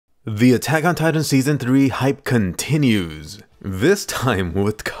The Attack on Titan Season 3 hype continues, this time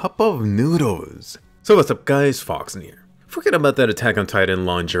with cup of noodles. So what's up guys, Foxen here. Forget about that Attack on Titan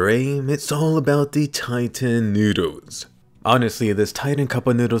lingerie, it's all about the Titan noodles. Honestly, this Titan cup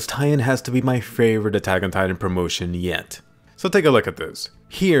of noodles tie-in has to be my favorite Attack on Titan promotion yet. So take a look at this.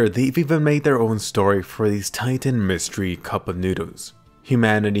 Here, they've even made their own story for these Titan mystery cup of noodles.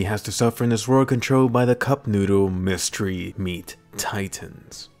 Humanity has to suffer in this world controlled by the cup noodle mystery meat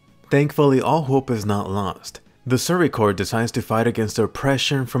Titans. Thankfully, all hope is not lost. The Survey Corps decides to fight against the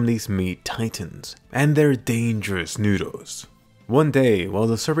oppression from these meat titans and their dangerous noodles. One day, while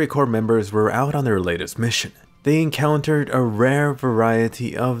the Survey Corps members were out on their latest mission, they encountered a rare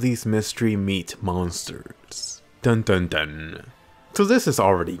variety of these mystery meat monsters. Dun dun dun. So this is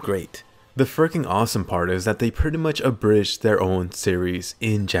already great. The freaking awesome part is that they pretty much abridged their own series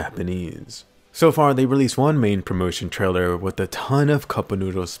in Japanese. So far, they released one main promotion trailer with a ton of cup of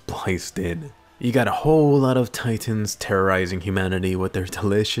noodles spliced in. You got a whole lot of titans terrorizing humanity with their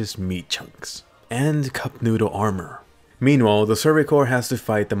delicious meat chunks and cup noodle armor. Meanwhile, the Survey Corps has to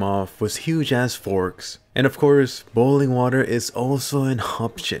fight them off with huge ass forks, and of course, boiling water is also an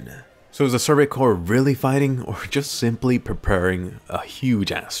option. So is the Survey Corps really fighting or just simply preparing a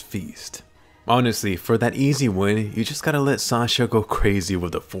huge ass feast? Honestly, for that easy win, you just gotta let Sasha go crazy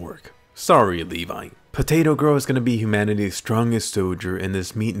with a fork. Sorry, Levi. Potato Girl is gonna be humanity's strongest soldier in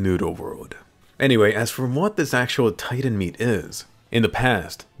this meat noodle world. Anyway, as for what this actual Titan meat is, in the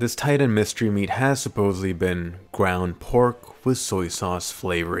past, this Titan mystery meat has supposedly been ground pork with soy sauce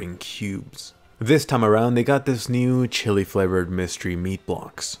flavoring cubes. This time around, they got this new chili flavored mystery meat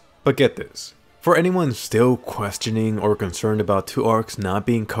blocks. But get this, for anyone still questioning or concerned about two arcs not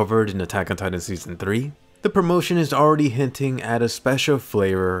being covered in Attack on Titan Season 3, the promotion is already hinting at a special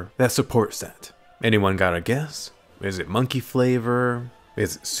flavor that supports that. Anyone got a guess? Is it monkey flavor?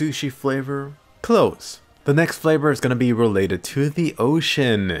 Is it sushi flavor? Close. The next flavor is going to be related to the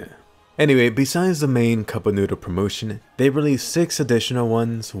ocean. Anyway, besides the main cup of noodle promotion, they released 6 additional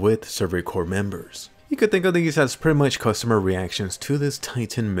ones with Survey Corps members. You could think of these as pretty much customer reactions to this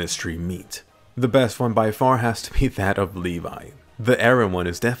Titan mystery meat. The best one by far has to be that of Levi. The Aaron one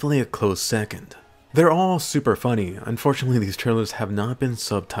is definitely a close second. They're all super funny. Unfortunately, these trailers have not been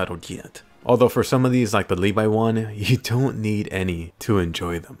subtitled yet. Although for some of these, like the Levi one, you don't need any to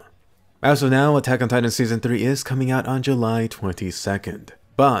enjoy them. As of now, Attack on Titan Season 3 is coming out on July 22nd.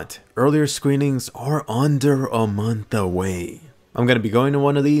 But earlier screenings are under a month away. I'm gonna be going to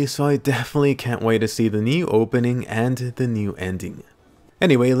one of these, so I definitely can't wait to see the new opening and the new ending.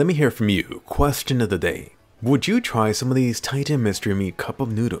 Anyway, let me hear from you. Question of the day. Would you try some of these Titan mystery meat cup of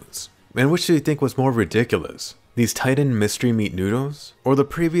noodles? And which do you think was more ridiculous? These Titan mystery meat noodles? Or the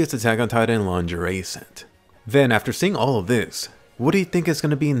previous Attack on Titan lingerie set? Then after seeing all of this, what do you think is going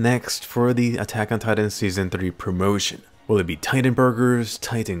to be next for the Attack on Titan Season 3 promotion? Will it be Titan burgers,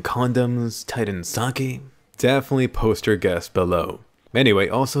 Titan condoms, Titan sake? Definitely post your guess below. Anyway,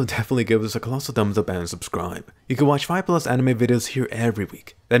 also definitely give us a colossal thumbs up and subscribe. You can watch 5+ anime videos here every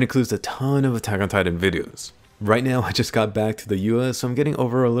week. That includes a ton of Attack on Titan videos. Right now, I just got back to the US, so I'm getting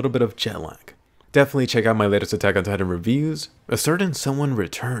over a little bit of jet lag. Definitely check out my latest Attack on Titan reviews. A certain someone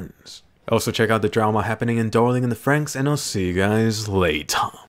returns. Also check out the drama happening in Darling in the Franxx, and I'll see you guys later.